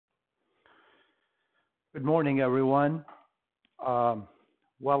Good morning, everyone. Um,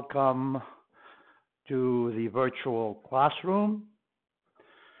 Welcome to the virtual classroom.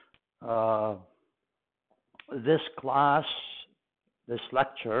 Uh, this class, this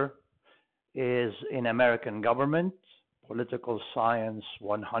lecture, is in American Government, Political Science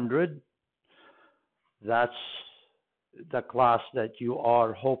 100. That's the class that you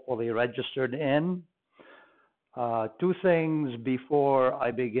are hopefully registered in. Two things before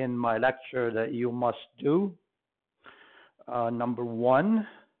I begin my lecture that you must do. Number one,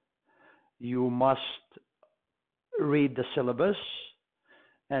 you must read the syllabus.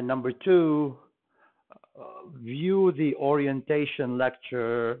 And number two, view the orientation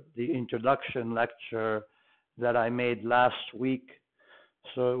lecture, the introduction lecture that I made last week.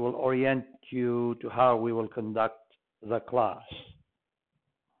 So it will orient you to how we will conduct the class.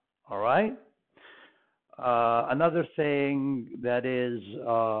 All right? Another thing that is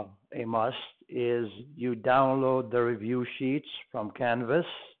a must is you download the review sheets from Canvas,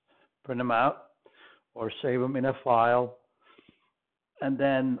 print them out, or save them in a file, and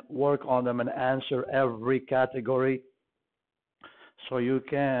then work on them and answer every category so you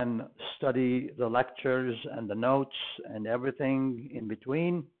can study the lectures and the notes and everything in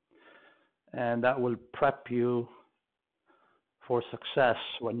between, and that will prep you for success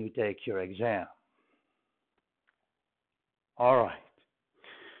when you take your exam. All right.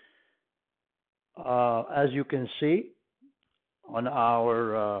 As you can see on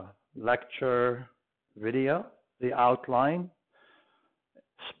our lecture video, the outline,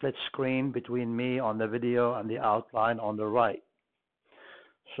 split screen between me on the video and the outline on the right.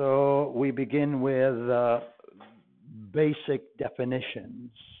 So we begin with basic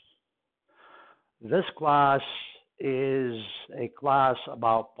definitions. This class is a class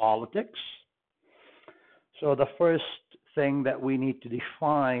about politics. So the first thing that we need to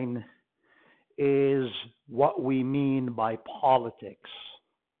define is what we mean by politics.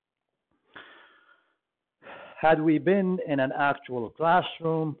 Had we been in an actual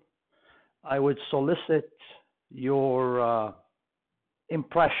classroom, I would solicit your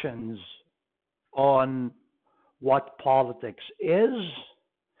impressions on what politics is,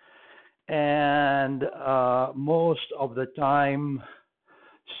 and most of the time,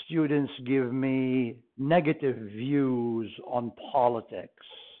 students give me negative views on politics.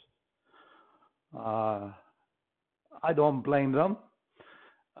 I don't blame them,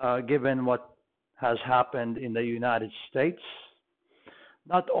 given what has happened in the United States,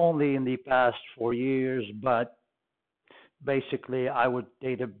 not only in the past 4 years, but basically I would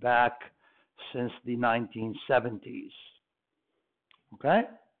date it back since the 1970s. Okay?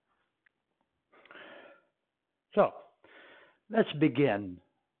 So, let's begin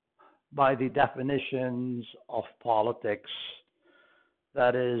by the definitions of politics.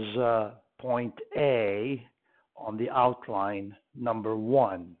 That is point A on the outline, number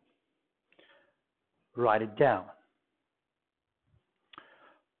 1. Write it down.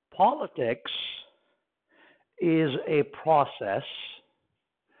 Politics is a process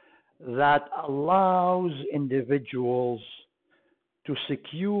that allows individuals to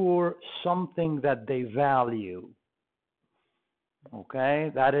secure something that they value.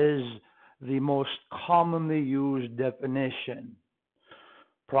 Okay, that is the most commonly used definition.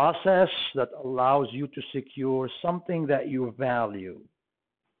 Process that allows you to secure something that you value.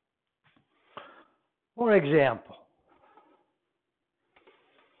 For example,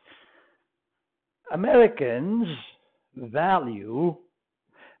 Americans value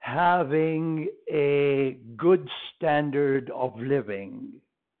having a good standard of living.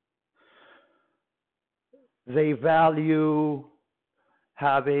 They value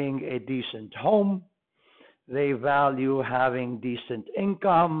having a decent home. They value having decent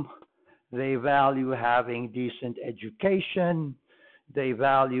income. They value having decent education. They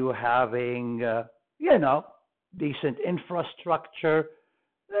value having, decent infrastructure,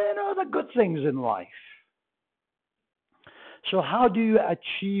 the good things in life. So how do you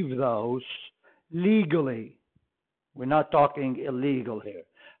achieve those legally? We're not talking illegal here.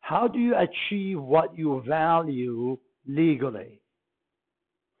 How do you achieve what you value legally?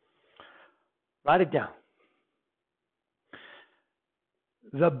 Write it down.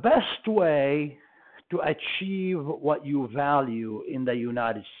 The best way to achieve what you value in the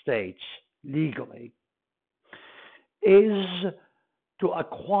United States legally is to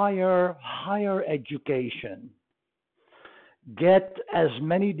acquire higher education. Get as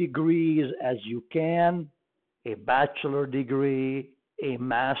many degrees as you can, a bachelor degree, a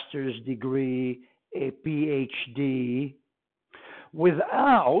master's degree, a PhD,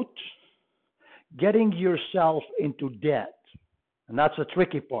 without getting yourself into debt. And that's the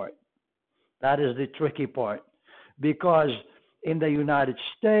tricky part. That is the tricky part. Because in the United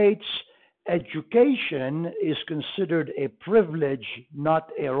States, education is considered a privilege,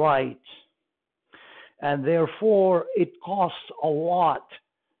 not a right. And therefore, it costs a lot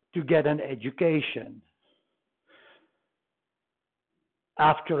to get an education.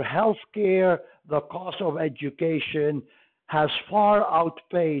 After healthcare, the cost of education has far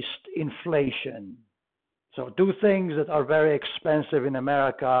outpaced inflation. So, two things that are very expensive in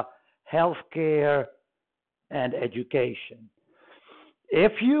America: healthcare and education.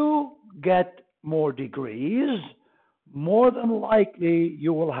 If you get more degrees, more than likely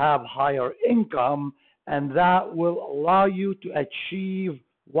you will have higher income, and that will allow you to achieve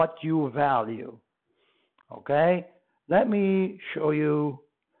what you value. Okay? Let me show you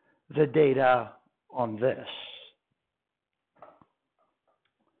the data on this.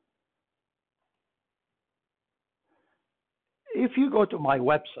 If you go to my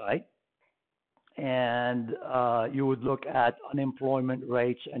website and you would look at unemployment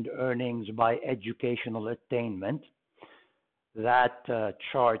rates and earnings by educational attainment, that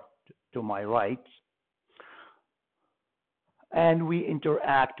chart to my right, and we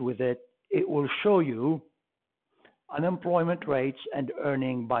interact with it, it will show you unemployment rates and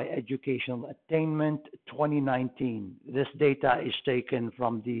earning by educational attainment 2019. This data is taken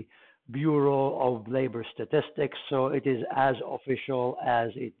from the Bureau of Labor Statistics, so it is as official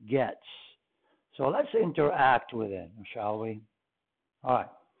as it gets. So let's interact with it, shall we? All right.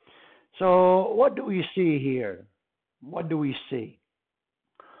 So what do we see here? What do we see?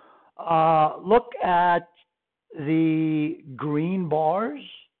 Look at the green bars.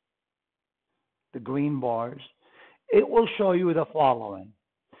 The green bars. It will show you the following.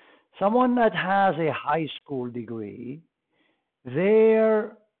 Someone that has a high school degree,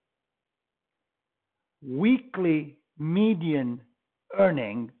 their weekly median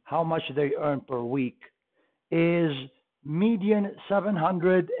earning, how much they earn per week, is median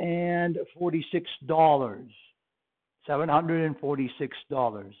 $746.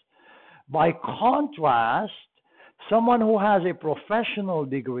 $746. By contrast, someone who has a professional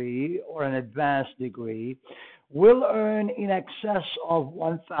degree or an advanced degree will earn in excess of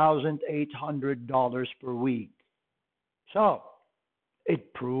 $1,800 per week. So,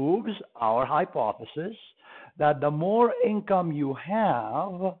 it proves our hypothesis that the more income you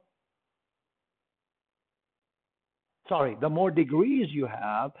have, the more degrees you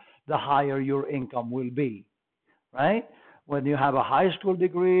have, the higher your income will be, right? When you have a high school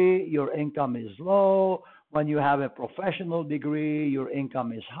degree, your income is low. When you have a professional degree, your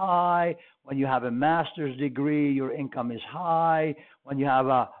income is high. When you have a master's degree, your income is high. When you have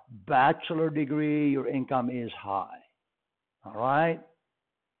a bachelor degree, your income is high. All right?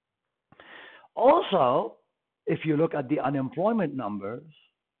 Also, if you look at the unemployment numbers,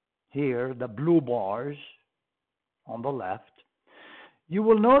 here, the blue bars on the left, you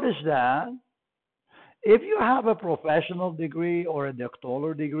will notice that if you have a professional degree or a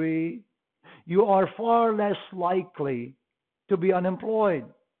doctoral degree, you are far less likely to be unemployed.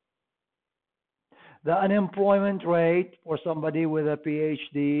 The unemployment rate for somebody with a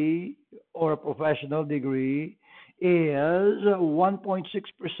PhD or a professional degree is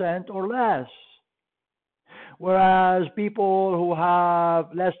 1.6% or less. Whereas people who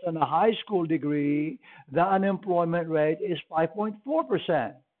have less than a high school degree, the unemployment rate is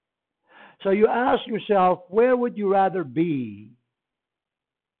 5.4%. So you ask yourself, where would you rather be?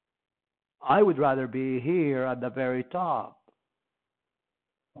 I would rather be here at the very top.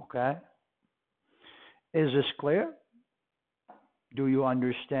 Okay? Is this clear? Do you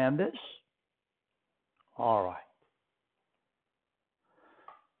understand this? All right.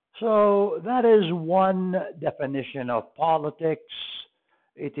 So that is one definition of politics.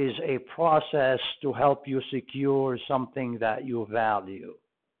 It is a process to help you secure something that you value.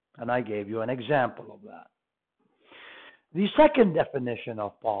 And I gave you an example of that. The second definition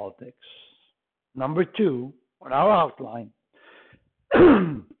of politics, number 2, on our outline,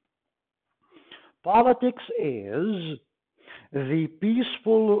 politics is the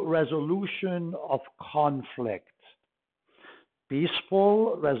peaceful resolution of conflict.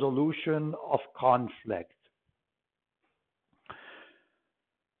 Peaceful resolution of conflict.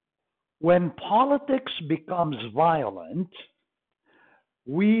 When politics becomes violent,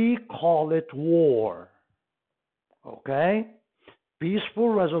 we call it war. Okay?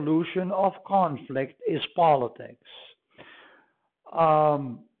 Peaceful resolution of conflict is politics.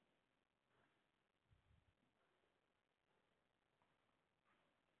 An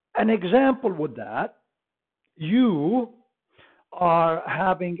example with that, you are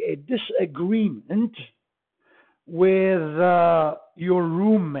having a disagreement with your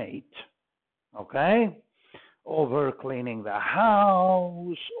roommate. Okay? Over cleaning the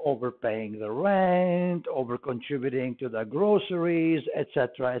house, overpaying the rent, over contributing to the groceries,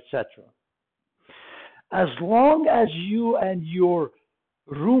 etc., etc. As long as you and your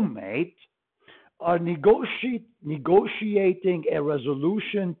roommate are negotiating a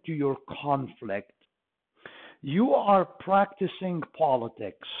resolution to your conflict, you are practicing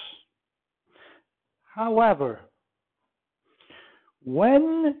politics. However,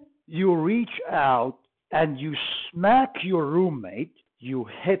 when you reach out and you smack your roommate, you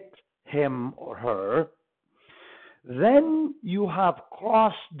hit him or her, then you have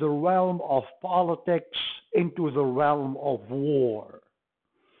crossed the realm of politics into the realm of war.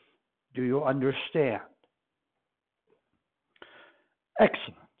 Do you understand?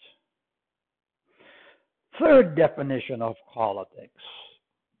 Excellent. Third definition of politics.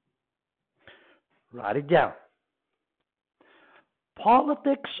 Write it down.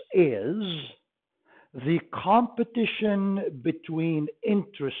 Politics is the competition between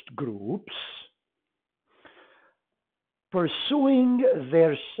interest groups pursuing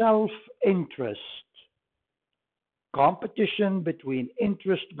their self-interest. Competition between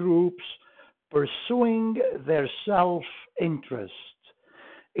interest groups pursuing their self-interest.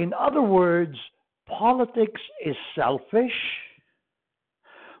 In other words, politics is selfish.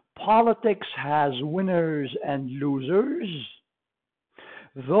 Politics has winners and losers.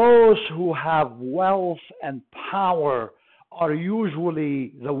 Those who have wealth and power are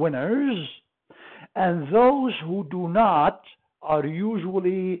usually the winners, and those who do not are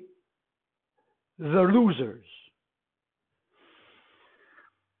usually the losers.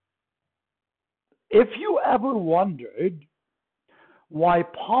 If you ever wondered why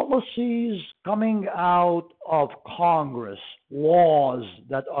policies coming out of Congress, laws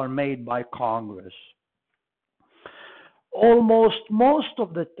that are made by Congress, almost most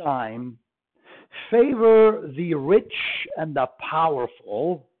of the time favor the rich and the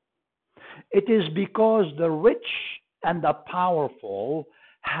powerful, it is because the rich and the powerful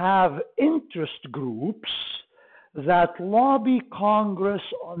have interest groups that lobby Congress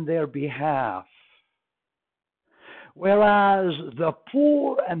on their behalf, whereas the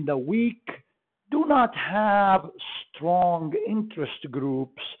poor and the weak do not have strong interest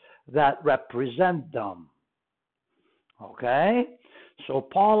groups that represent them. Okay? So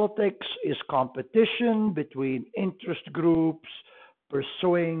politics is competition between interest groups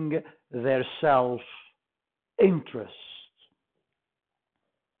pursuing their self-interest.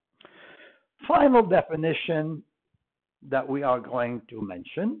 Final definition that we are going to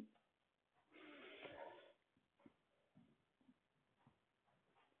mention.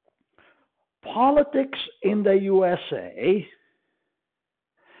 Politics in the USA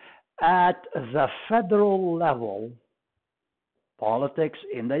at the federal level, politics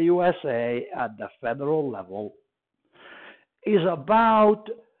in the USA at the federal level is about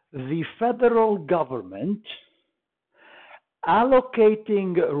the federal government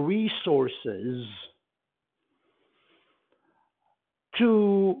allocating resources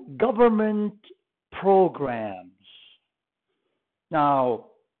to government programs. Now,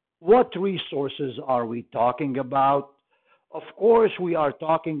 what resources are we talking about? Of course, we are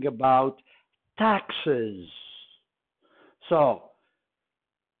talking about taxes. So,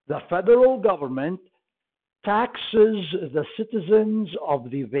 the federal government taxes the citizens of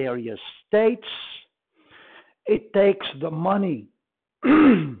the various states. It takes the money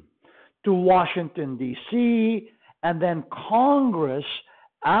to Washington, D.C., and then Congress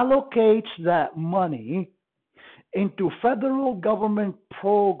allocates that money into federal government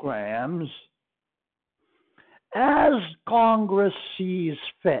programs as Congress sees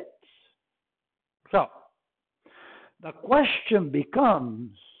fit. So, the question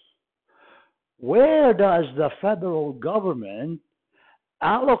becomes, where does the federal government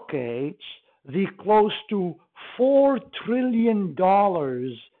allocate the close to $4 trillion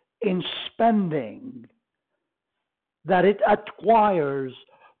in spending that it acquires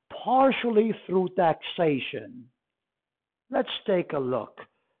partially through taxation? Let's take a look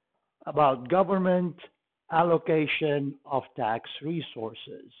about government allocation of tax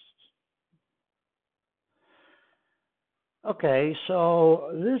resources. Okay, so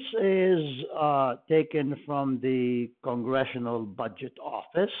this is taken from the Congressional Budget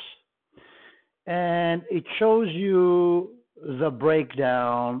Office, and it shows you the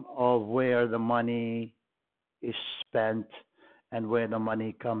breakdown of where the money is spent and where the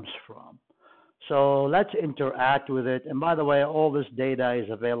money comes from. So let's interact with it. And by the way, all this data is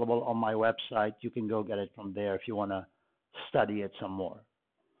available on my website. You can go get it from there if you want to study it some more.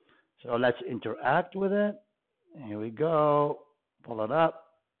 So let's interact with it. Here we go. Pull it up.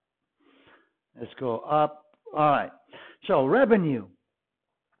 Let's go up. All right. So revenue.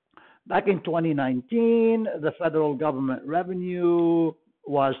 Back in 2019, the federal government revenue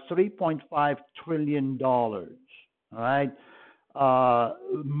was $3.5 trillion. Dollars. All right.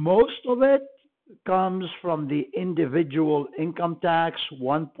 Most of it comes from the individual income tax,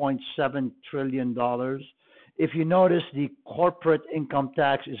 $1.7 trillion. Dollars. If you notice, the corporate income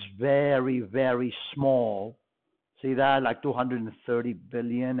tax is very, very small. See that, like 230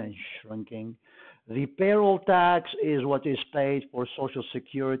 billion and shrinking. The payroll tax is what is paid for Social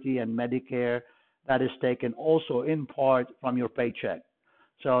Security and Medicare. That is taken also in part from your paycheck.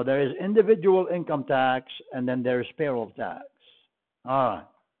 So there is individual income tax and then there is payroll tax. All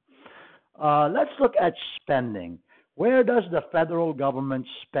right. Let's look at spending. Where does the federal government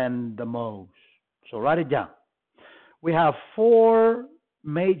spend the most? So write it down. We have four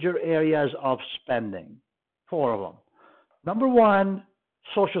major areas of spending, four of them. Number one,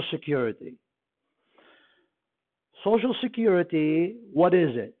 Social Security. Social Security, what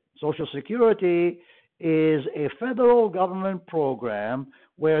is it? Social Security is a federal government program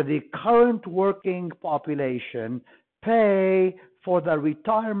where the current working population pay for the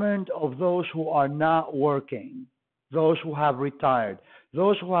retirement of those who are not working, those who have retired,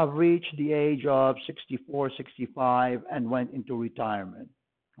 those who have reached the age of 64, 65 and went into retirement.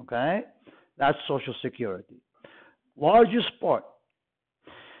 Okay? That's Social Security. Largest part.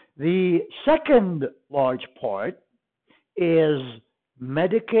 The second large part is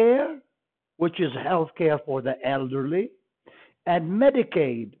Medicare, which is health care for the elderly, and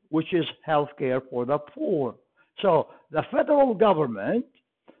Medicaid, which is health care for the poor. So the federal government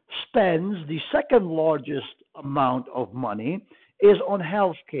spends the second largest amount of money is on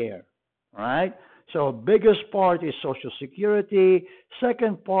health care, right? So biggest part is Social Security,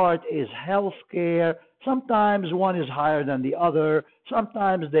 second part is health care. Sometimes one is higher than the other,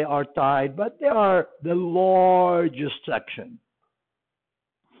 sometimes they are tied, but they are the largest section.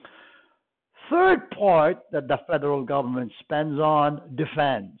 Third part that the federal government spends on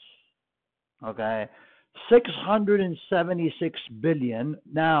defense. Okay, 676 billion,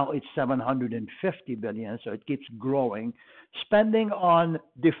 now it's 750 billion, so it keeps growing. Spending on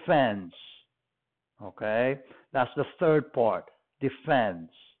defense. Okay, that's the third part,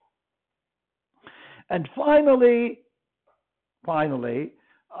 defense. And finally,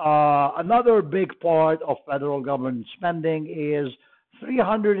 another big part of federal government spending is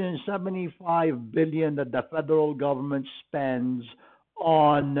 375 billion that the federal government spends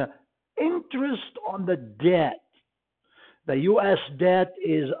on interest on the debt. The U.S. debt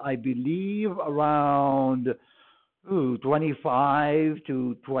is, I believe, around 25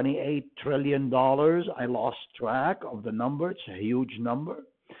 to 28 trillion dollars. I lost track of the number. It's a huge number.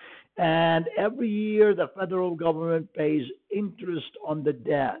 And every year the federal government pays interest on the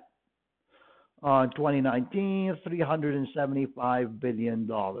debt. On 2019, $375 billion.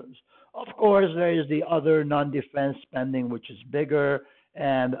 Of course, there is the other non-defense spending, which is bigger,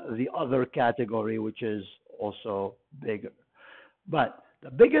 and the other category, which is also bigger. But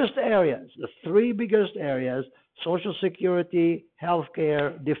the biggest areas, the three biggest areas, Social Security,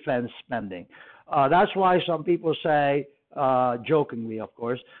 healthcare, defense spending. That's why some people say, jokingly of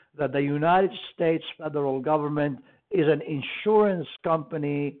course, that the United States federal government is an insurance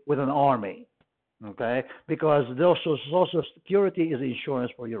company with an army. Okay, because Social Security is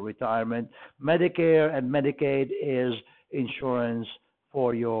insurance for your retirement, Medicare and Medicaid is insurance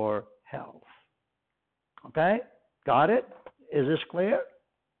for your health. Okay, got it? Is this clear?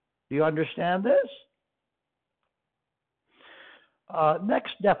 Do you understand this?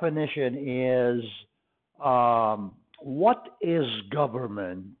 Next definition is what is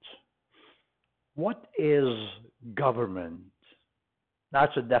government? What is government?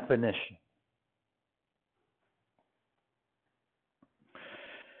 That's a definition.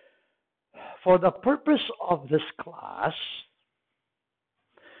 For the purpose of this class,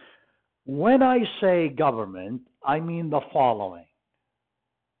 when I say government, I mean the following.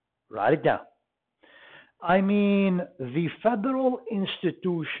 Write it down. I mean the federal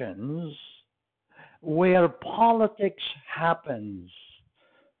institutions where politics happens.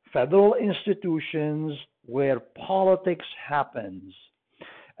 Federal institutions where politics happens.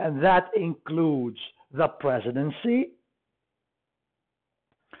 And that includes the presidency,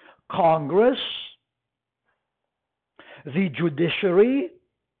 Congress, the judiciary,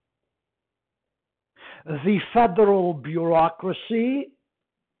 the federal bureaucracy,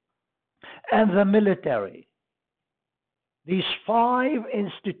 and the military. These five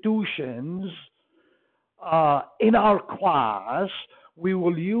institutions, in our class, we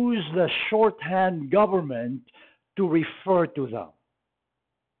will use the shorthand government to refer to them.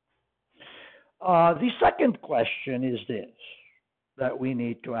 The second question is this that we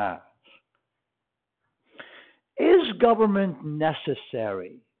need to ask. Is government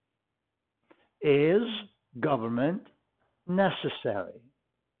necessary? Is government necessary?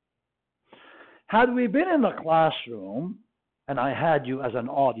 Had we been in the classroom and I had you as an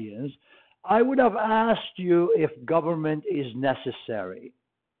audience, I would have asked you if government is necessary.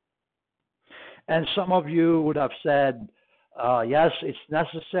 And some of you would have said, yes, it's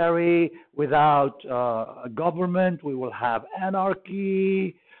necessary. Without a government, we will have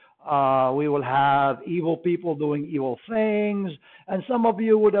anarchy. We will have evil people doing evil things. And some of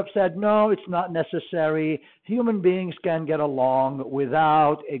you would have said, no, it's not necessary. Human beings can get along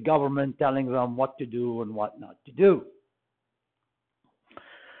without a government telling them what to do and what not to do.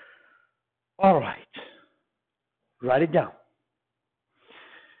 All right. Write it down.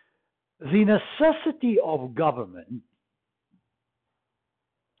 The necessity of government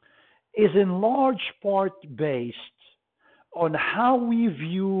is in large part based on how we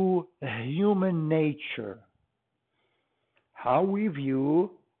view human nature. How we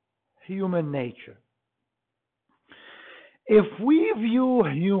view human nature. If we view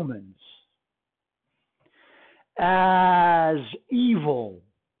humans as evil,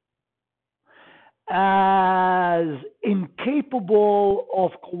 as incapable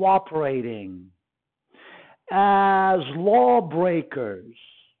of cooperating, as lawbreakers,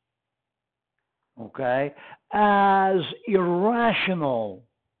 okay, as irrational,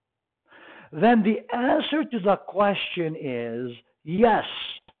 then the answer to the question is yes,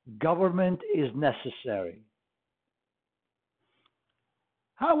 government is necessary.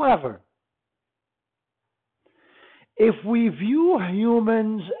 However, if we view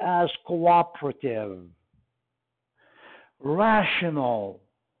humans as cooperative, rational,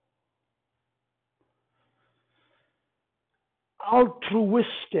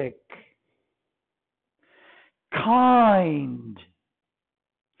 altruistic, kind,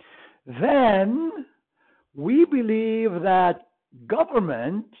 then we believe that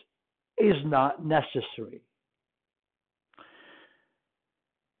government is not necessary.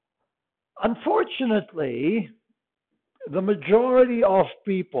 Unfortunately, the majority of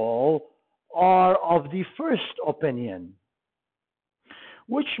people are of the first opinion,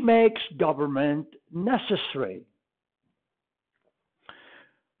 which makes government necessary.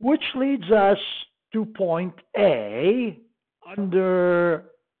 Which leads us to point A under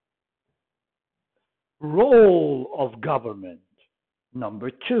role of government.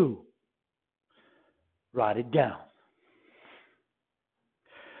 Number 2. Write it down.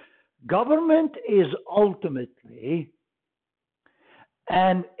 Government is ultimately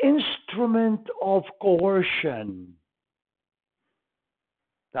an instrument of coercion.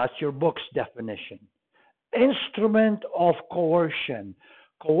 That's your book's definition. Instrument of coercion.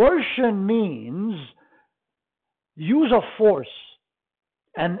 Coercion means use of force,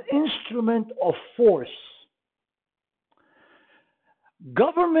 an instrument of force.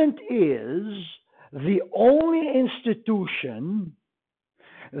 Government is the only institution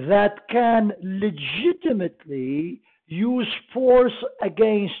that can legitimately use force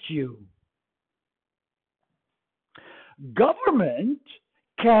against you. Government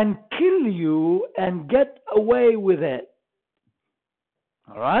can kill you and get away with it.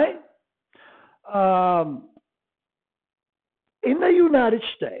 All right? In the United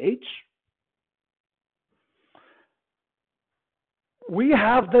States, we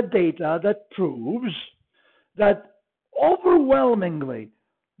have the data that proves that overwhelmingly,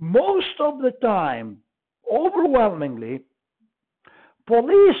 most of the time, overwhelmingly,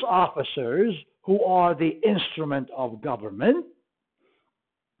 police officers, who are the instrument of government,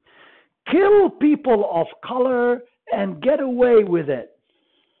 kill people of color and get away with it.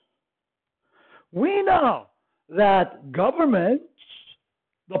 We know that governments,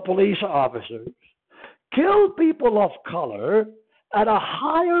 the police officers, kill people of color at a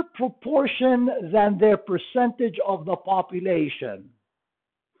higher proportion than their percentage of the population.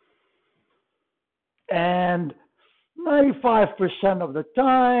 And 95% of the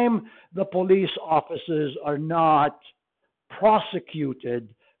time, the police officers are not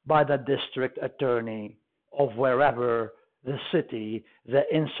prosecuted by the district attorney of wherever the city the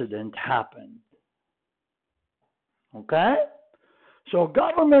incident happened. Okay? So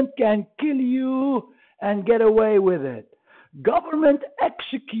government can kill you and get away with it. Government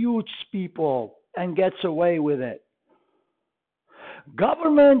executes people and gets away with it.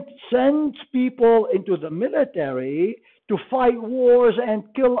 Government sends people into the military to fight wars and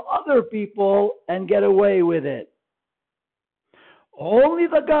kill other people and get away with it. Only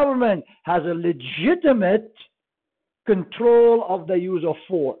the government has a legitimate control of the use of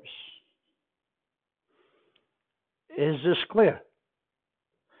force. Is this clear?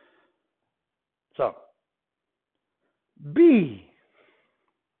 So, B,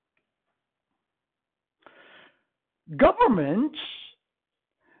 governments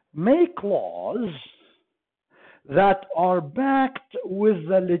make laws that are backed with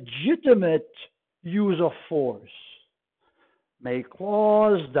the legitimate use of force. Make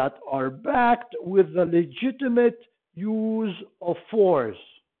laws that are backed with the legitimate use of force.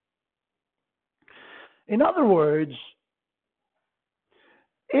 In other words,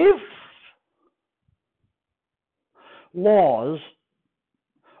 if laws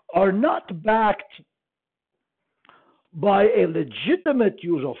are not backed by a legitimate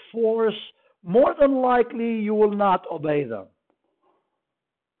use of force, more than likely you will not obey them.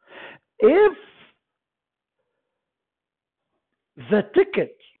 If the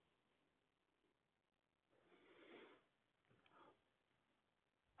ticket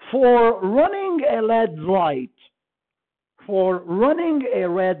for running a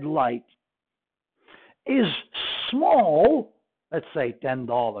red light is small, let's say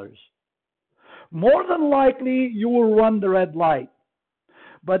 $10, more than likely you will run the red light.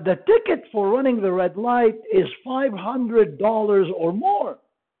 But the ticket for running the red light is $500 or more.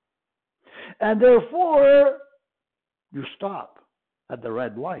 And therefore, you stop at the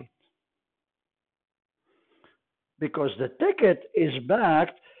red light. Because the ticket is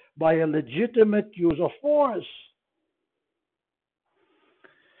backed by a legitimate use of force.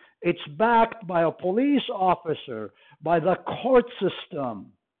 It's backed by a police officer, by the court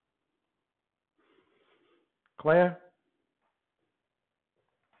system. Clear?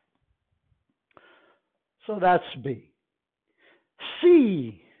 So that's B.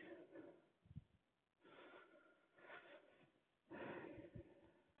 C.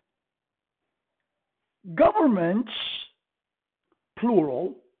 Governments,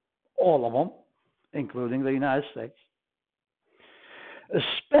 plural, all of them, including the United States,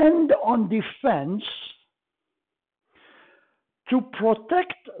 spend on defense to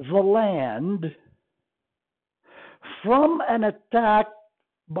protect the land from an attack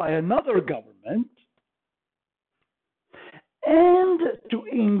by another government and to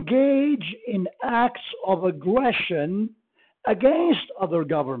engage in acts of aggression against other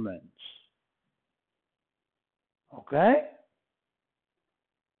governments. Okay?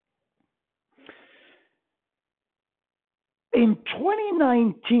 In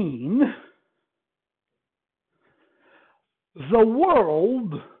 2019, the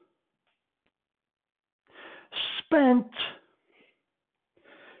world spent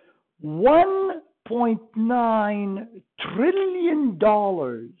 $1.9 trillion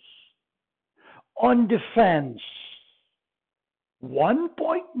on defense.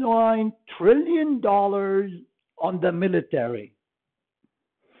 $1.9 trillion on the military.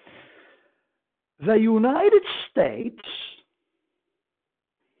 The United States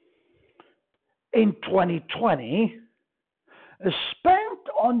in 2020 spent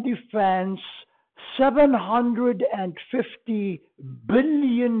on defense $750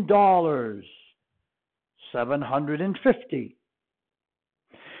 billion. 750,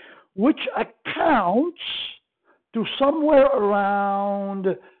 which accounts to somewhere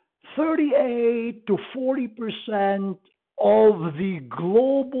around 38 to 40% of the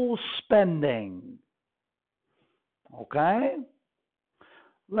global spending. Okay?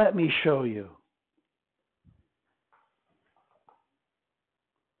 Let me show you.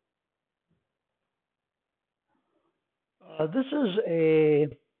 This is a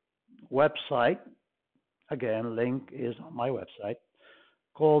website, again, link is on my website,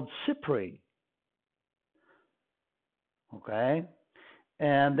 called CIPRI. Okay?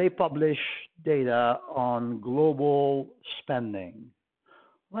 And they publish data on global spending.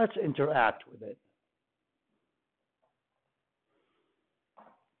 Let's interact with it.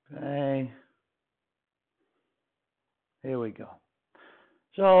 Okay. Here we go.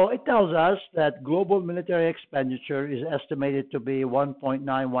 So it tells us that global military expenditure is estimated to be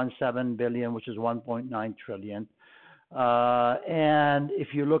 1.917 billion, which is 1.9 trillion. And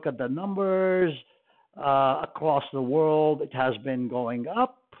if you look at the numbers across the world, it has been going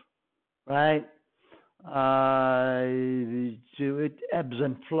up, right? It ebbs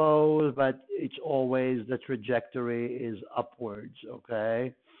and flows, but it's always the trajectory is upwards,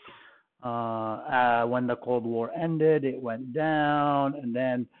 okay? When the Cold War ended, it went down, and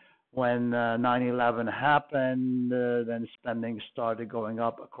then when 9/11 happened, then spending started going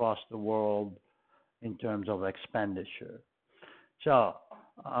up across the world in terms of expenditure. So,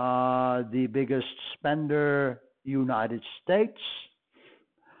 the biggest spender, United States,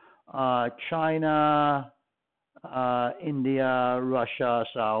 China, India, Russia,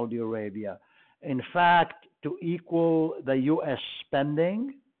 Saudi Arabia. In fact, to equal the U.S.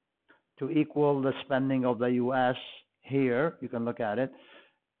 spending, to equal the spending of the U.S. here, you can look at it,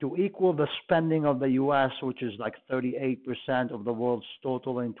 to equal the spending of the U.S., which is like 38% of the world's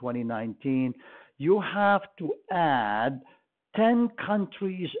total in 2019, you have to add 10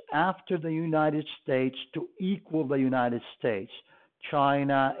 countries after the United States to equal the United States.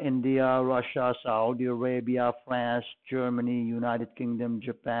 China, India, Russia, Saudi Arabia, France, Germany, United Kingdom,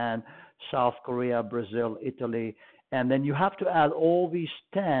 Japan, South Korea, Brazil, Italy. And then you have to add all these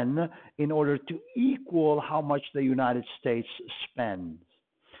 10 in order to equal how much the United States spends.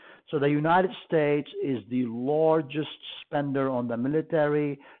 So the United States is the largest spender on the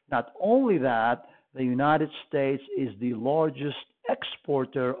military. Not only that, the United States is the largest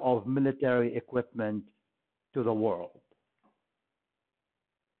exporter of military equipment to the world.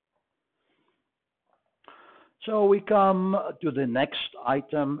 So we come to the next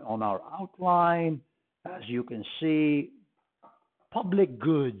item on our outline. As you can see, public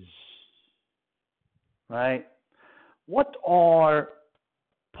goods, right? What are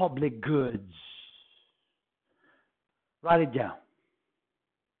public goods? Write it down.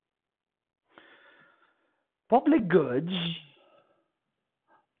 Public goods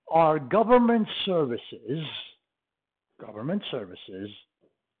are government services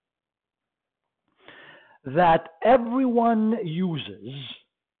that everyone uses,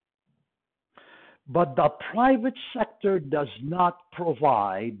 but the private sector does not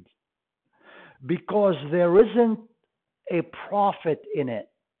provide because there isn't a profit in it.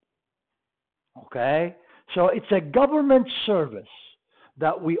 Okay? So it's a government service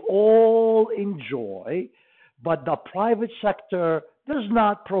that we all enjoy, but the private sector does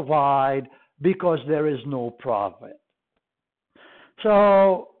not provide because there is no profit.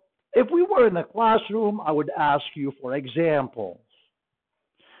 So if we were in a classroom, I would ask you for examples.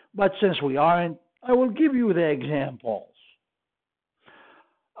 But since we aren't, I will give you the examples.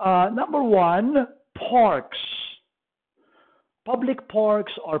 Number one, parks. Public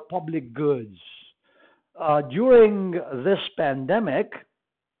parks are public goods. During this pandemic,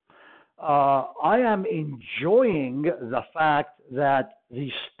 I am enjoying the fact that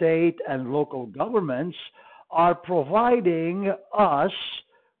the state and local governments are providing us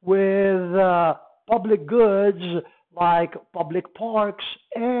with public goods like public parks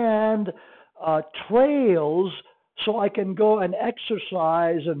and trails so I can go and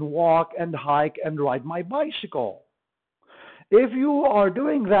exercise and walk and hike and ride my bicycle. If you are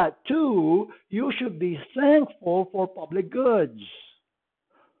doing that too, you should be thankful for public goods.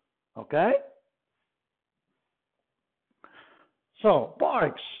 Okay? So,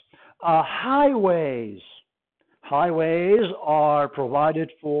 parks, highways. Highways are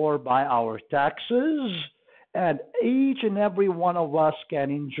provided for by our taxes, and each and every one of us can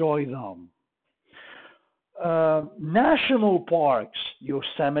enjoy them. National parks,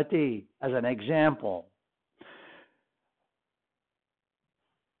 Yosemite, as an example.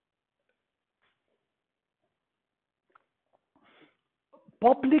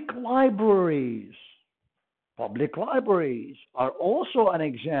 Public libraries. Public libraries are also an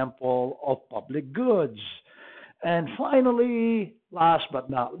example of public goods. And finally, last but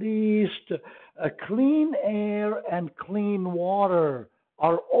not least, clean air and clean water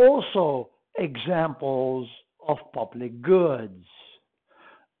are also examples of public goods.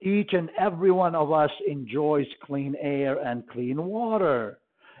 Each and every one of us enjoys clean air and clean water.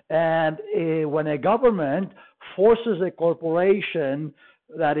 And when a government forces a corporation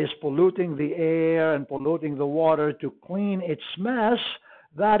that is polluting the air and polluting the water to clean its mess,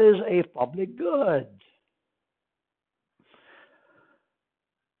 that is a public good.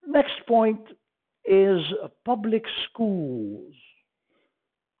 Next point is public schools.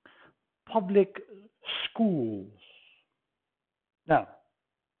 Public schools. Now,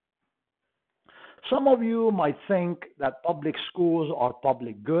 some of you might think that public schools are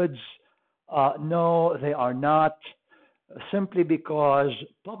public goods. No, they are not, simply because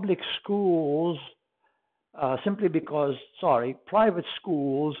private schools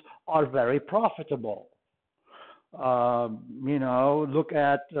are very profitable. Look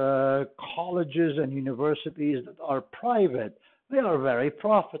at colleges and universities that are private. They are very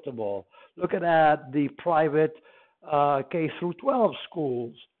profitable. Look at the private K through 12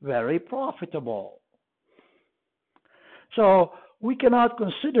 schools, very profitable. So we cannot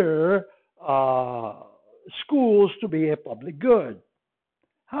consider schools to be a public good.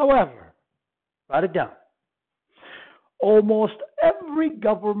 However, write it down. Almost every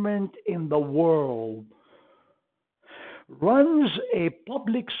government in the world runs a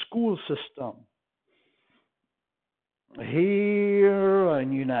public school system. Here in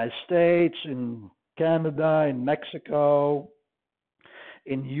the United States, in Canada, in Mexico,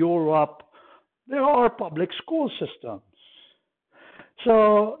 in Europe, there are public school systems.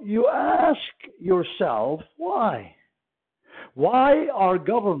 So you ask yourself, why? Why are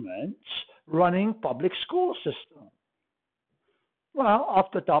governments running public school systems? Well, off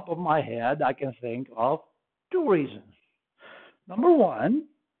the top of my head, I can think of two reasons. Number one,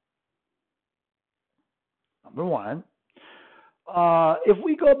 if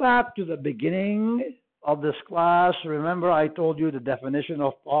we go back to the beginning of this class, remember I told you the definition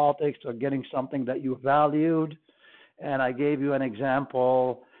of politics or getting something that you valued, and I gave you an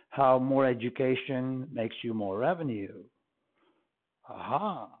example how more education makes you more revenue.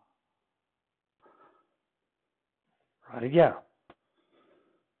 Aha. Right, yeah.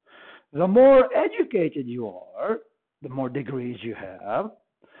 The more educated you are, the more degrees you have,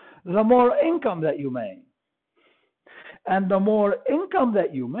 the more income that you make. And the more income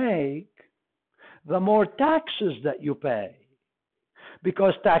that you make, the more taxes that you pay.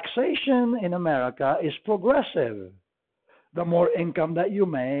 Because taxation in America is progressive. The more income that you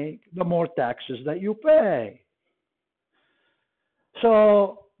make, the more taxes that you pay.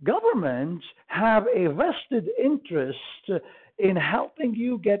 So governments have a vested interest in helping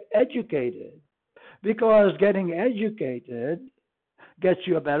you get educated, because getting educated gets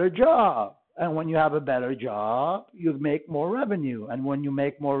you a better job. And when you have a better job, you make more revenue. And when you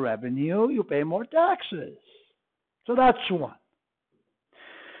make more revenue, you pay more taxes. So that's one.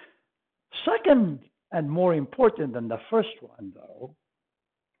 Second, and more important than the first one, though,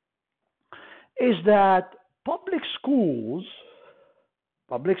 is that public schools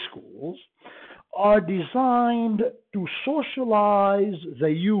are designed to socialize the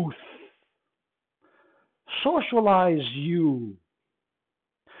youth, socialize you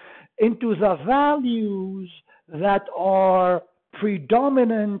into the values that are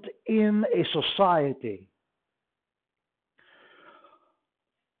predominant in a society.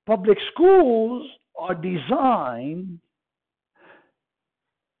 Public schools are designed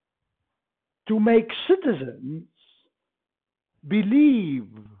to make citizens believe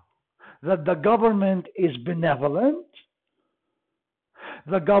that the government is benevolent,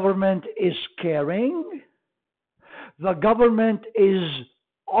 the government is caring, the government is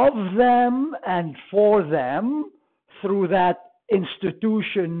of them and for them through that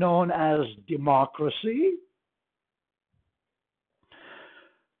institution known as democracy.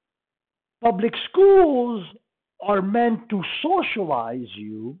 Public schools are meant to socialize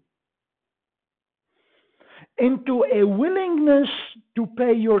you into a willingness to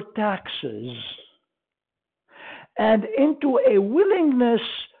pay your taxes and into a willingness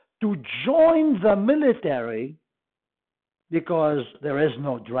to join the military, because there is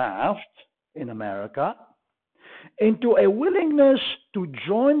no draft in America, into a willingness to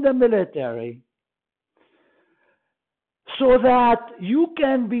join the military so that you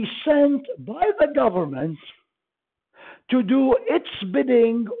can be sent by the government to do its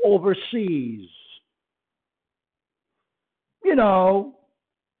bidding overseas. You know,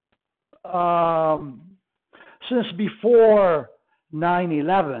 since before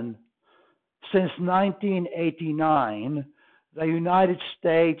 9/11, since 1989, the United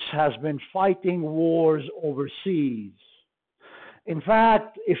States has been fighting wars overseas. In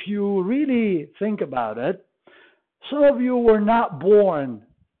fact, if you really think about it, some of you were not born.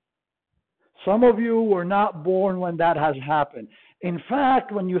 Some of you were not born when that has happened. In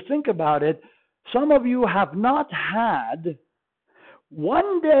fact, when you think about it, some of you have not had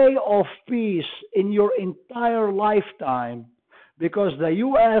one day of peace in your entire lifetime, because the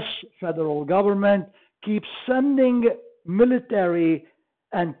U.S. federal government keeps sending military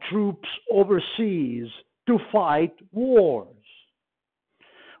and troops overseas to fight wars.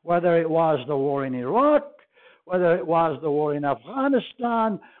 Whether it was the war in Iraq, whether it was the war in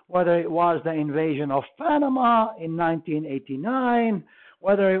Afghanistan, whether it was the invasion of Panama in 1989,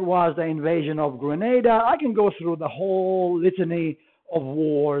 whether it was the invasion of Grenada. I can go through the whole litany of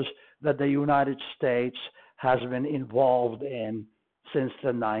wars that the United States has been involved in since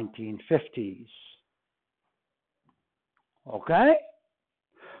the 1950s. Okay?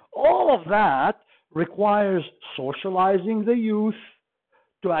 All of that requires socializing the youth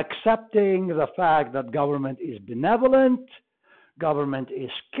to accepting the fact that government is benevolent, government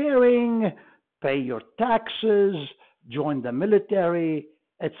is caring, pay your taxes, join the military,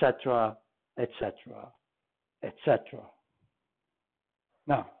 etc., etc., etc.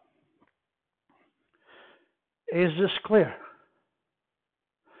 Now, is this clear?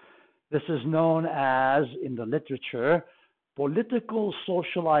 This is known as, in the literature, political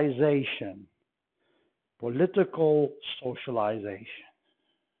socialization. Political socialization.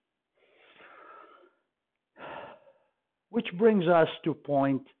 Which brings us to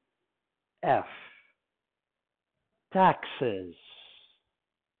point F, taxes.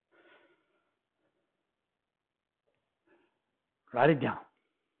 Write it down.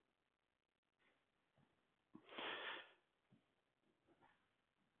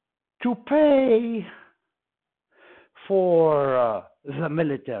 To pay for the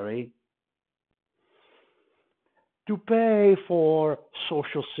military, to pay for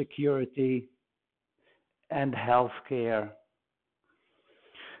Social Security and health care,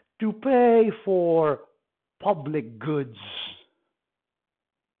 to pay for public goods,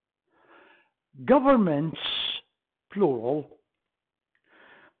 governments, plural,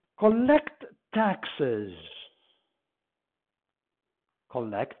 collect taxes.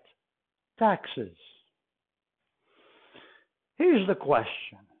 Collect taxes. Here's the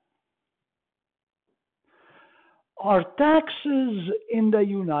question. Are taxes in the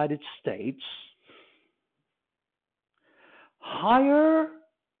United States higher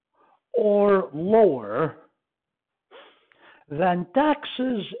or lower than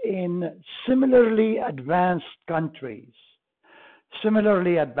taxes in similarly advanced countries?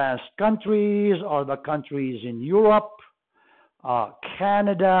 Similarly advanced countries are the countries in Europe,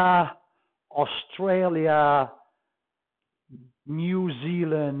 Canada, Australia, New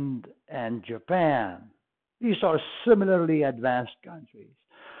Zealand, and Japan. These are similarly advanced countries.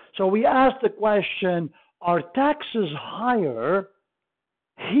 So we ask the question, are taxes higher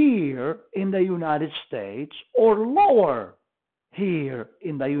here in the United States or lower here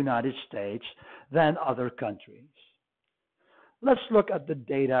in the United States than other countries? Let's look at the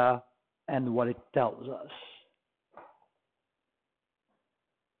data and what it tells us.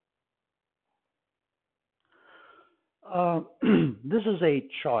 This is a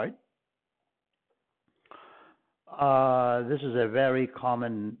chart. This is a very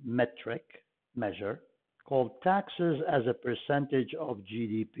common measure called taxes as a percentage of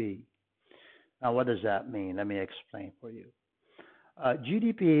GDP. Now, what does that mean? Let me explain for you.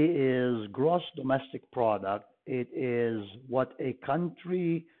 GDP is gross domestic product. It is what a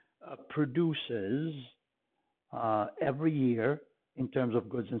country produces every year in terms of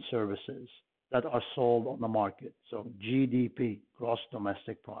goods and services that are sold on the market. So GDP, gross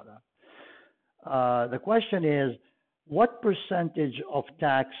domestic product. The question is, what percentage of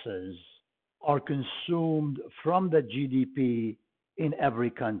taxes are consumed from the GDP in every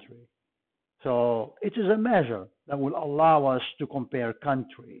country? So it is a measure that will allow us to compare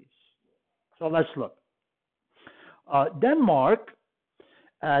countries. So let's look. Denmark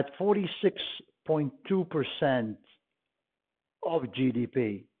at 46.2% of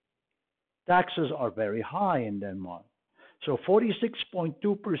GDP. Taxes are very high in Denmark. So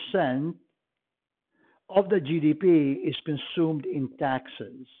 46.2% of the GDP is consumed in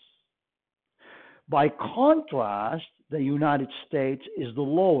taxes. By contrast, the United States is the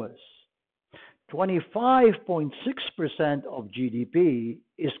lowest. 25.6% of GDP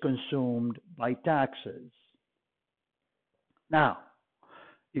is consumed by taxes. Now,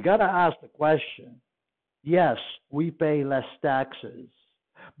 you got to ask the question, yes, we pay less taxes,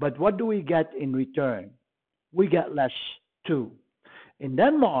 but what do we get in return? We get less too. In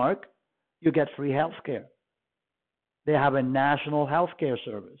Denmark, you get free health care. They have a national health care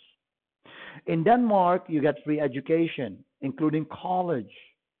service. In Denmark, you get free education, including college.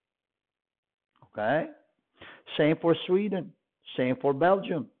 Okay? Same for Sweden, same for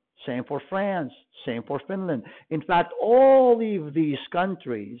Belgium, same for France, same for Finland. In fact, all of these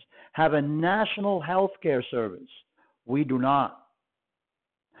countries have a national health care service. We do not.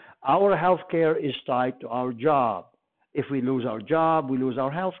 Our health care is tied to our job. If we lose our job, we lose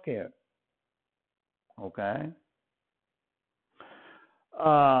our health care. Okay?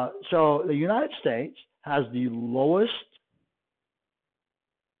 So the United States has the lowest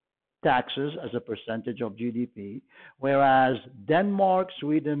taxes as a percentage of GDP, whereas Denmark,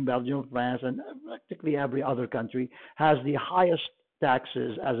 Sweden, Belgium, France, and practically every other country has the highest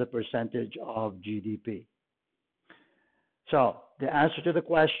taxes as a percentage of GDP. So the answer to the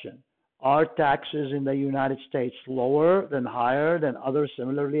question, are taxes in the United States lower than higher than other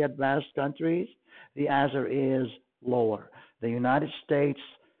similarly advanced countries? The answer is lower. The United States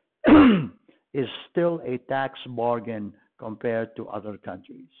is still a tax bargain compared to other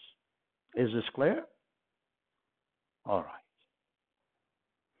countries. Is this clear? All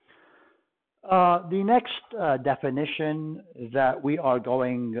right. The next definition that we are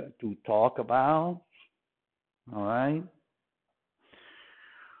going to talk about, all right,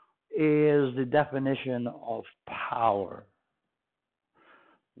 is the definition of power.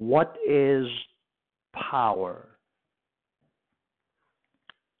 What is power?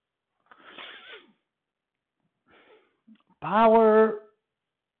 Power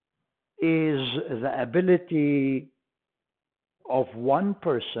is the ability of one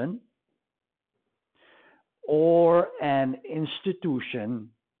person or an institution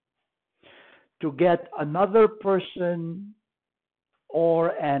to get another person or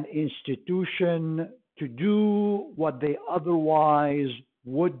an institution to do what they otherwise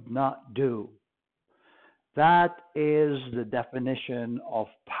would not do. That is the definition of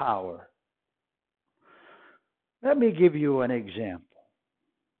power. Let me give you an example.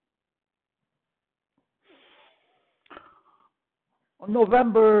 On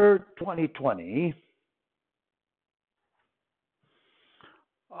November 2020,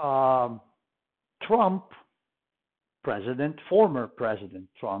 Trump, former President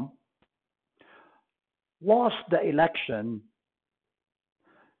Trump, lost the election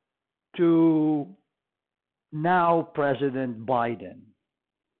to now President Biden.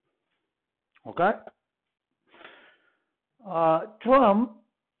 Okay? Trump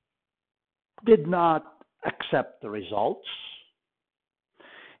did not accept the results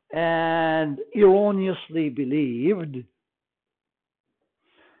and erroneously believed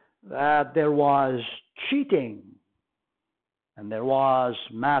that there was cheating and there was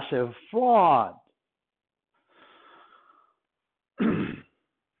massive fraud.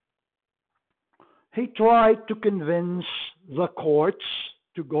 He tried to convince the courts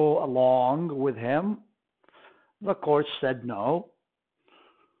to go along with him. The courts said no.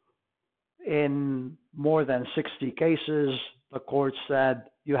 In more than 60 cases, the court said,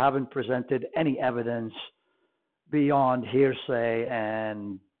 you haven't presented any evidence beyond hearsay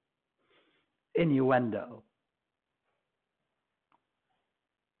and innuendo.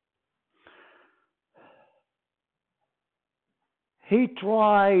 He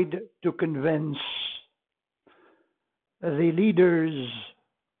tried to convince the leaders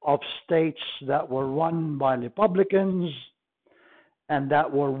of states that were run by Republicans and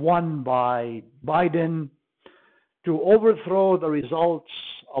that were won by Biden to overthrow the results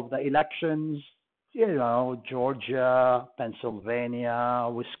of the elections, Georgia, Pennsylvania,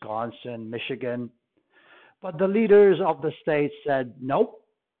 Wisconsin, Michigan. But the leaders of the states said, nope,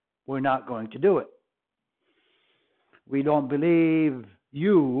 we're not going to do it. We don't believe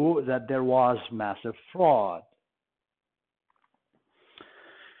you that there was massive fraud.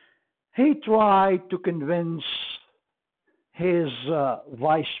 He tried to convince his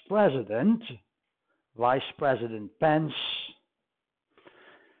Vice President Pence,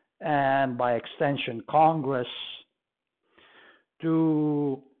 and by extension Congress,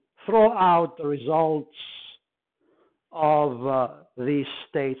 to throw out the results of these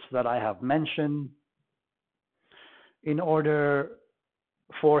states that I have mentioned in order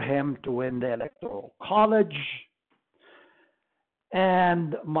for him to win the Electoral College.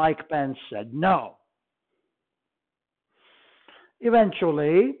 And Mike Pence said no.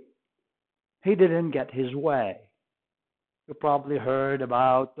 Eventually, he didn't get his way. You probably heard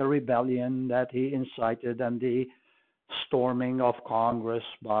about the rebellion that he incited and the storming of Congress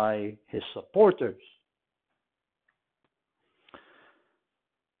by his supporters.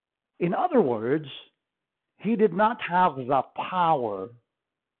 In other words, he did not have the power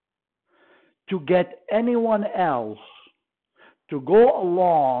to get anyone else to go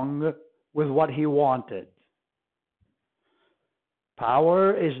along with what he wanted.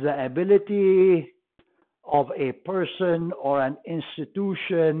 Power is the ability of a person or an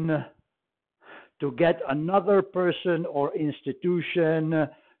institution to get another person or institution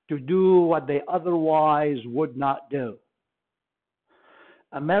to do what they otherwise would not do.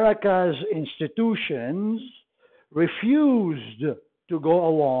 America's institutions refused to go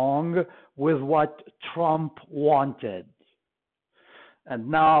along with what Trump wanted. And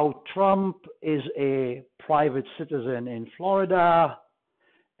now Trump is a private citizen in Florida,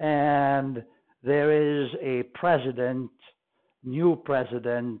 and there is a new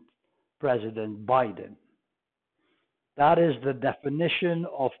president, President Biden. That is the definition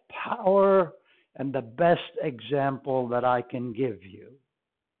of power and the best example that I can give you.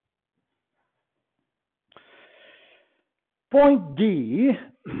 Point D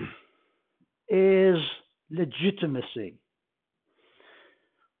is legitimacy.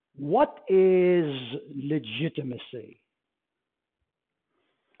 What is legitimacy?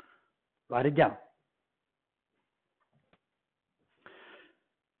 Write it down.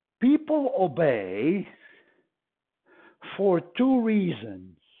 People obey for two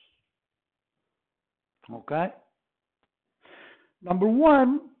reasons. Okay? Number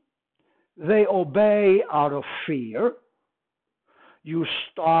one, they obey out of fear. You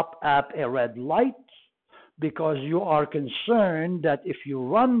stop at a red light because you are concerned that if you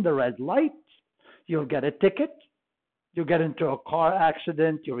run the red light, you'll get a ticket You get into a car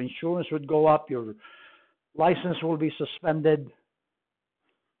accident, your insurance would go up, your license will be suspended.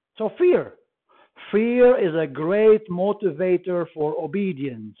 So fear. Fear is a great motivator for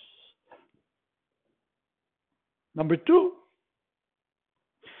obedience. Number two,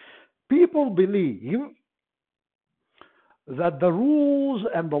 people believe that the rules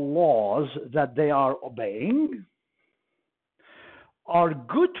and the laws that they are obeying are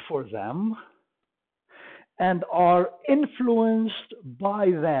good for them and are influenced by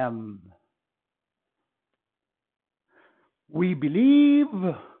them. We believe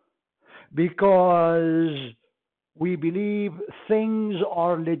because we believe things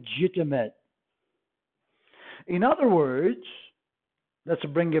are legitimate. In other words, let's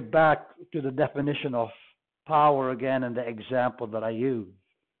bring it back to the definition of power again and the example that I used.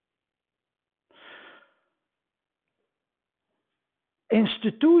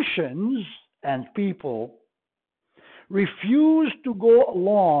 Institutions and people refused to go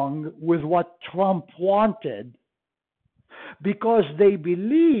along with what Trump wanted because they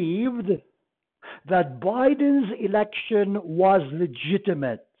believed that Biden's election was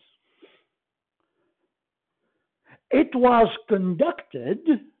legitimate. It was conducted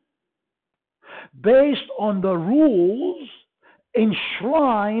based on the rules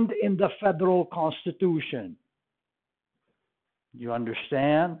enshrined in the federal Constitution. You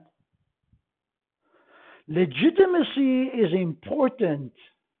understand? Legitimacy is important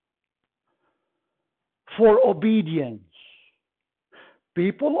for obedience.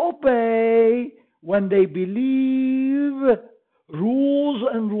 People obey when they believe rules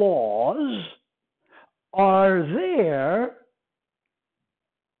and laws are there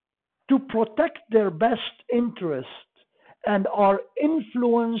to protect their best interest and are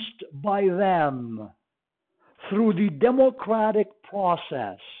influenced by them through the democratic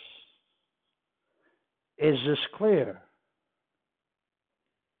process. Is this clear?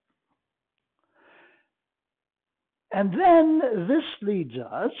 And then this leads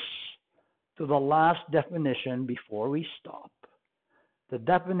us to the last definition before we stop. The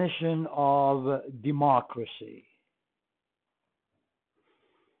definition of democracy.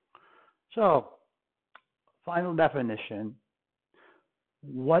 So, final definition.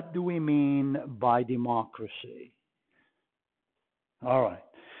 What do we mean by democracy? All right.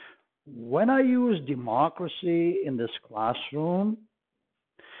 When I use democracy in this classroom,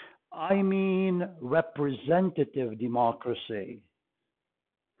 I mean representative democracy,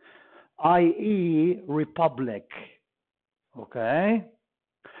 i.e., republic. Okay?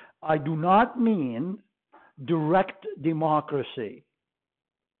 I do not mean direct democracy.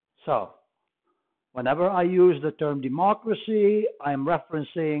 So, whenever I use the term democracy, I'm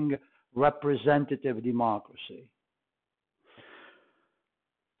referencing representative democracy.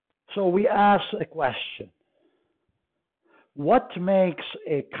 So we ask a question. What makes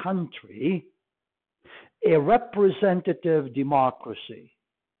a country a representative democracy?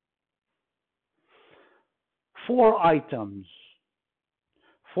 4 items.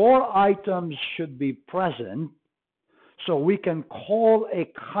 4 items should be present so we can call a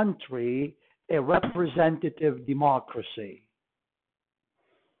country a representative democracy.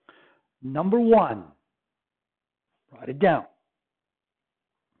 Number 1, write it down.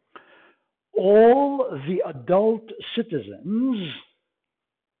 All the adult citizens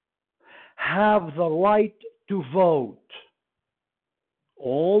have the right to vote.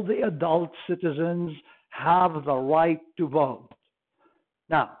 All the adult citizens have the right to vote.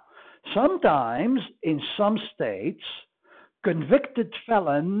 Now, sometimes in some states, convicted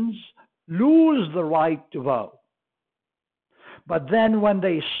felons lose the right to vote. But then when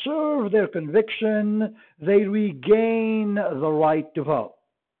they serve their conviction, they regain the right to vote.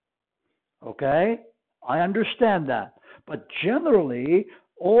 Okay? I understand that. But generally,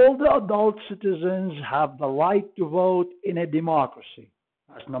 all the adult citizens have the right to vote in a democracy.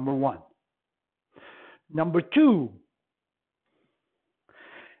 That's number 1. Number 2,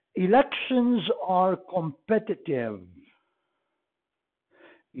 elections are competitive.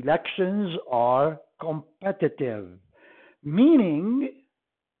 Elections are competitive, meaning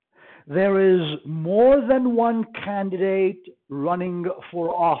there is more than one candidate running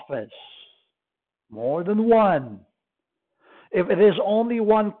for office. More than one. If it is only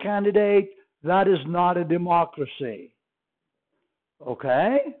one candidate, that is not a democracy.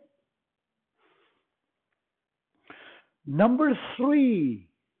 Okay? Number 3,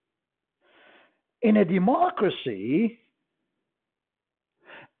 in a democracy,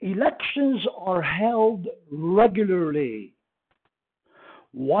 elections are held regularly.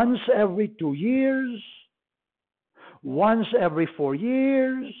 Once every 2 years, once every 4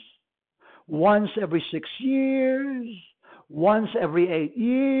 years, once every 6 years, once every 8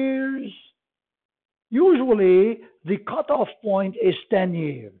 years. Usually, the cutoff point is 10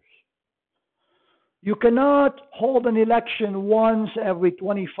 years. You cannot hold an election once every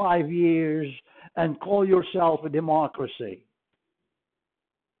 25 years and call yourself a democracy.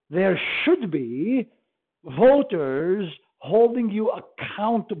 There should be voters holding you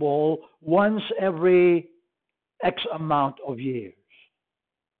accountable once every X amount of years.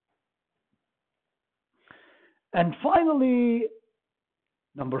 And finally,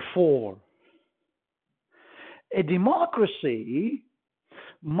 number 4, a democracy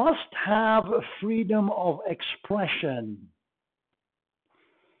must have freedom of expression.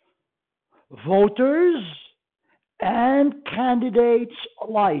 Voters and candidates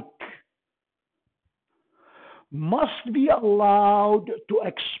alike must be allowed to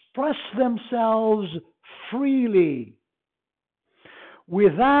express themselves freely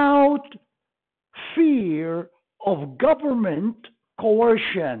without fear of government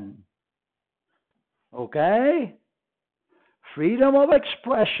coercion. Okay? Freedom of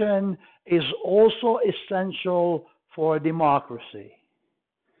expression is also essential for democracy.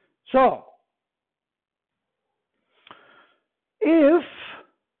 So, if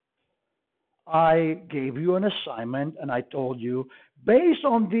I gave you an assignment and I told you, based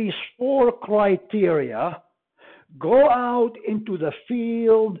on these 4 criteria, go out into the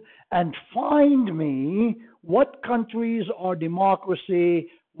field and find me what countries are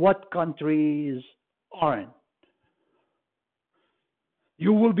democracy, what countries aren't.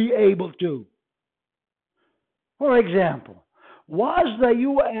 You will be able to. For example, was the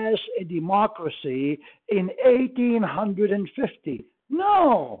U.S. a democracy in 1850?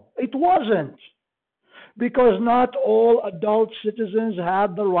 No, it wasn't. Because not all adult citizens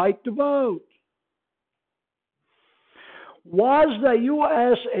had the right to vote. Was the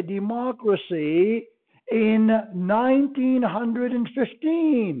U.S. a democracy in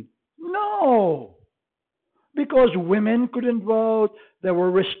 1915? No, because women couldn't vote. There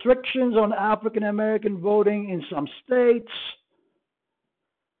were restrictions on African American voting in some states.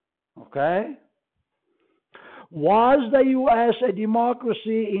 Okay? Was the U.S. a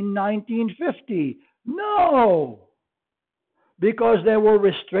democracy in 1950? No, because there were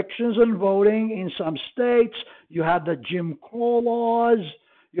restrictions on voting in some states. You had the Jim Crow laws,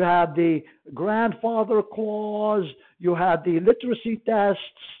 you had the grandfather clause, you had the literacy tests,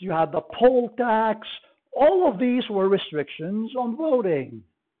 you had the poll tax. All of these were restrictions on voting.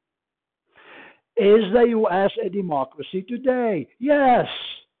 Is the U.S. a democracy today? Yes.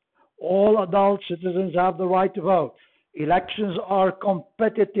 All adult citizens have the right to vote. Elections are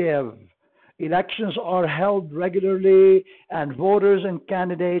competitive. Elections are held regularly, and voters and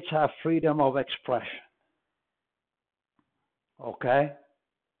candidates have freedom of expression. Okay?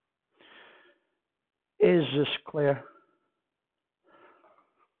 Is this clear?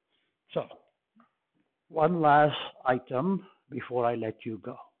 So, one last item before I let you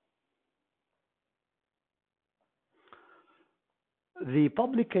go. The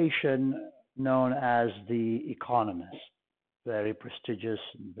publication known as The Economist, very prestigious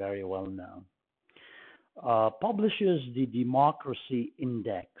and very well known, publishes the Democracy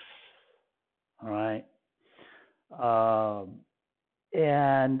Index. All right?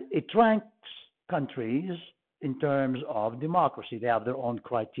 And it ranks countries in terms of democracy. They have their own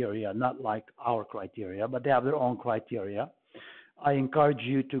criteria, not like our criteria, but they have their own criteria. I encourage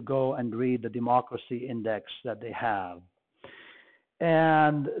you to go and read the Democracy Index that they have.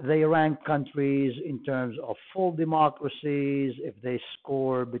 And they rank countries in terms of full democracies, if they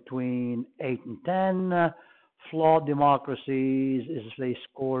score between 8 and 10, flawed democracies, if they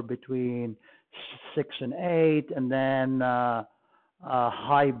score between 6 and 8, and then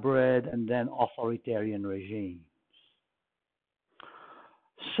hybrid, and then authoritarian regimes.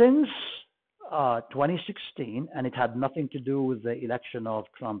 Since 2016, and it had nothing to do with the election of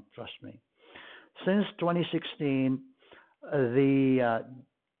Trump, trust me. Since 2016, the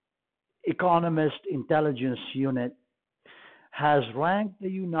Economist Intelligence Unit has ranked the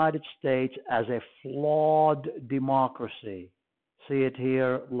United States as a flawed democracy. See it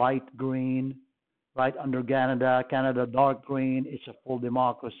here, light green, right under Canada. Canada, dark green, it's a full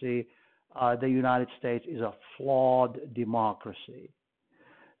democracy. The United States is a flawed democracy.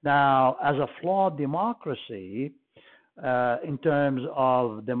 Now, as a flawed democracy, in terms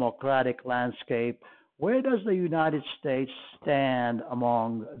of democratic landscape, where does the United States stand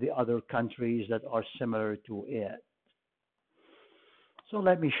among the other countries that are similar to it? So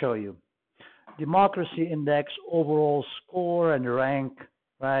let me show you. Democracy Index overall score and rank,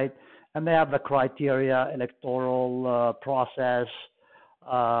 right? And they have the criteria, electoral process,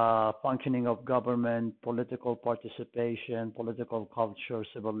 functioning of government, political participation, political culture,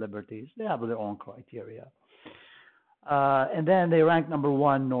 civil liberties. They have their own criteria. And then they rank number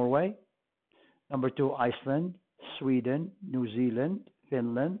one, Norway. Number two, Iceland, Sweden, New Zealand,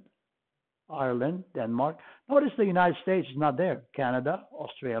 Finland, Ireland, Denmark. Notice the United States is not there. Canada,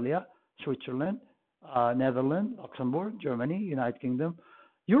 Australia, Switzerland, Netherlands, Luxembourg, Germany, United Kingdom.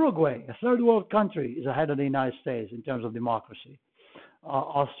 Uruguay, a third world country, is ahead of the United States in terms of democracy.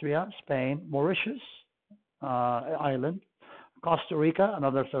 Austria, Spain, Mauritius, Ireland, Costa Rica,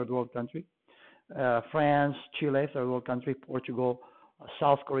 another third world country, France, Chile, third world country, Portugal,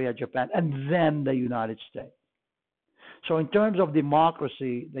 South Korea, Japan, and then the United States. So, in terms of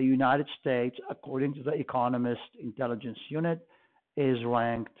democracy, the United States, according to the Economist Intelligence Unit, is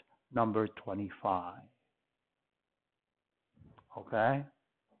ranked number 25. Okay?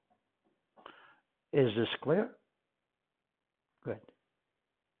 Is this clear? Good.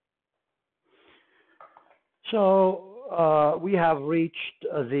 So, we have reached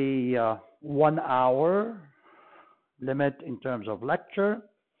the 1 hour limit in terms of lecture,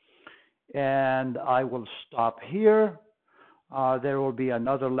 and I will stop here. There will be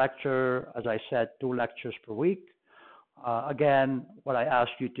another lecture, as I said, 2 lectures per week. Again, what I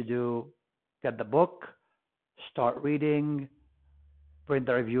ask you to do, get the book, start reading, print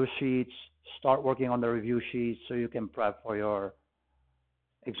the review sheets, start working on the review sheets so you can prep for your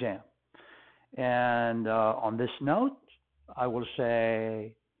exam. And on this note, I will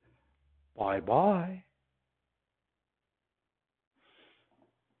say bye-bye.